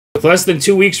With less than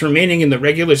 2 weeks remaining in the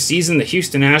regular season, the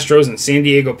Houston Astros and San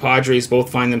Diego Padres both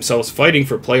find themselves fighting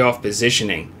for playoff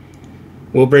positioning.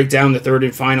 We'll break down the third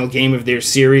and final game of their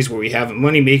series where we have a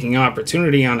money-making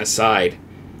opportunity on a side.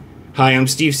 Hi, I'm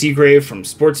Steve Seagrave from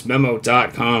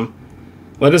SportsMemo.com.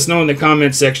 Let us know in the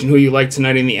comments section who you like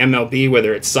tonight in the MLB,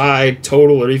 whether it's side,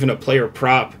 total, or even a player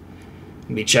prop.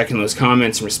 I'll be checking those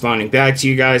comments and responding back to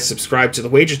you guys. Subscribe to the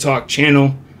Wager Talk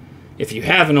channel if you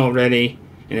haven't already.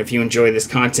 And if you enjoy this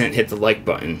content, hit the like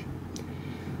button.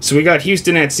 So we got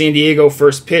Houston at San Diego,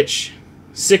 first pitch,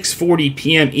 6:40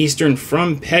 p.m. Eastern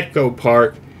from Petco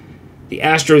Park. The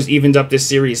Astros evened up this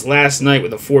series last night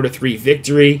with a 4-3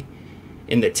 victory.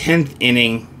 In the 10th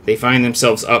inning, they find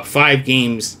themselves up 5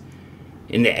 games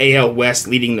in the AL West,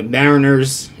 leading the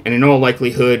Mariners. And in all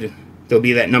likelihood, they'll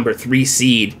be that number 3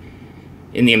 seed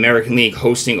in the American League,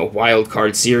 hosting a wild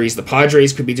card series. The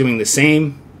Padres could be doing the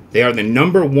same. They are the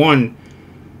number 1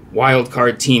 wild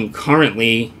card team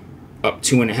currently, up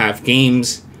 2.5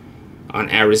 games on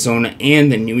Arizona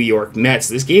and the New York Mets.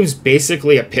 This game's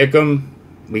basically a pick'em.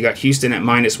 We got Houston at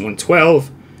 -112,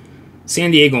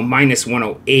 San Diego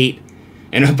 -108,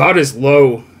 and about as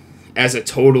low as a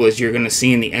total as you're going to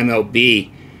see in the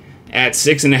MLB at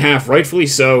 6.5. Rightfully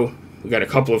so. We got a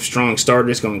couple of strong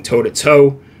starters going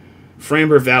toe-to-toe.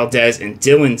 Framber, Valdez, and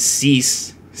Dylan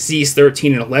Cease. Cease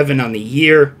 13-11 on the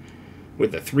year,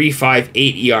 with a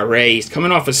 3.58 ERA. He's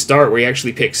coming off a start where he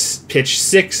actually pitched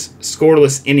 6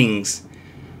 scoreless innings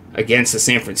against the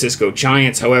San Francisco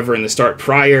Giants. However, in the start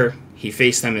prior, he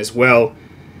faced them as well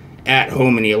at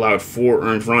home, and he allowed 4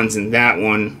 earned runs in that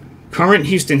one. Current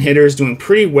Houston hitters doing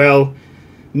pretty well.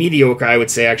 Mediocre, I would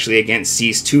say, actually, against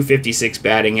Cease. 256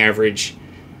 batting average,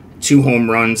 2 home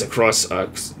runs across a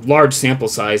large sample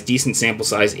size, decent sample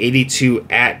size, 82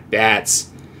 at-bats.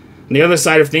 On the other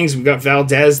side of things, we've got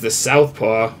Valdez, the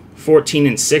southpaw,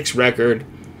 14-6 record,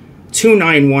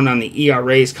 2.91 on the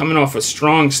ERAs, coming off a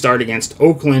strong start against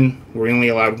Oakland, where he only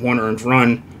allowed 1 earned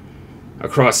run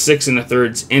across 6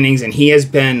 1/3 innings, and he has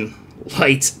been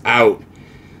lights out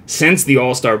since the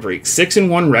All-Star break.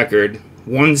 6-1 record,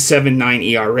 1.79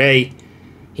 ERA.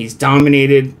 He's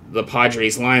dominated the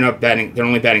Padres lineup. They're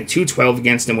only batting .212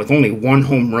 against him, with only 1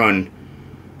 home run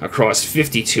across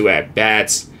 52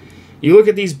 at-bats. You look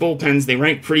at these bullpens, they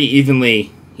rank pretty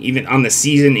evenly, even on the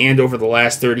season and over the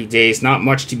last 30 days. Not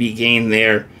much to be gained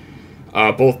there.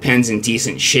 Both pens in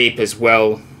decent shape as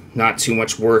well. Not too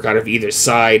much work out of either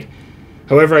side.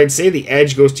 However, I'd say the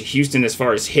edge goes to Houston as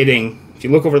far as hitting. If you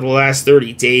look over the last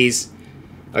 30 days,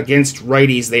 against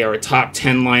righties, they are a top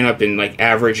 10 lineup in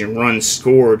average and runs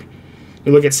scored.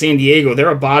 You look at San Diego, they're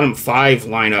a bottom 5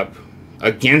 lineup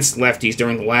against lefties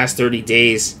during the last 30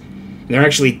 days. And they're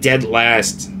actually dead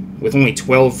last, with only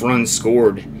 12 runs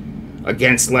scored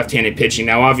against left-handed pitching.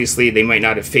 Now, obviously, they might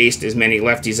not have faced as many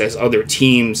lefties as other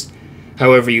teams.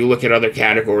 However, you look at other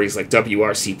categories like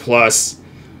WRC+,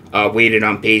 weighted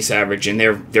on base average, and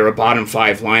they're a bottom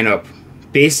 5 lineup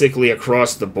basically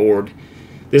across the board.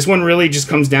 This one really just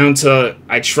comes down to,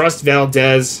 I trust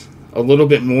Valdez a little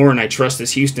bit more, and I trust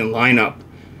this Houston lineup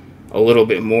a little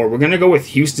bit more. We're going to go with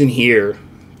Houston here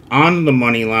on the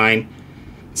money line.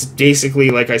 It's basically,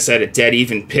 like I said, a dead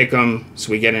even pick'em,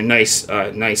 so we get a nice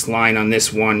line on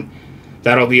this one.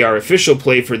 That'll be our official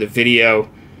play for the video,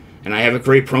 and I have a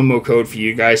great promo code for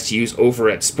you guys to use over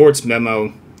at Sports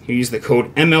Memo. You use the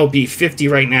code MLB50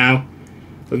 right now.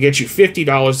 It'll get you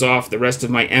 $50 off the rest of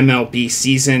my MLB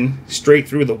season, straight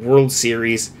through the World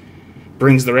Series.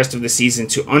 Brings the rest of the season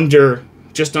to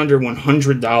just under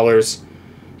 $100,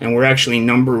 and we're actually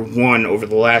number 1 over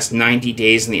the last 90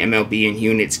 days in the MLB in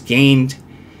units gained.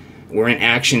 We're in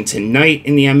action tonight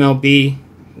in the MLB.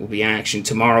 We'll be in action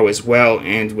tomorrow as well.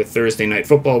 And with Thursday Night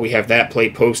Football, we have that play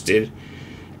posted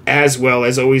as well.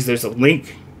 As always, there's a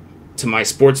link to my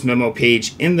Sports Memo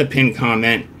page in the pinned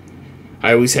comment.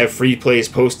 I always have free plays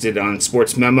posted on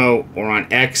Sports Memo or on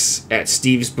X at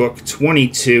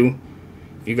StevesBook22.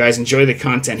 If you guys enjoy the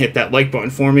content, hit that like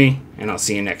button for me, and I'll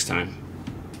see you next time.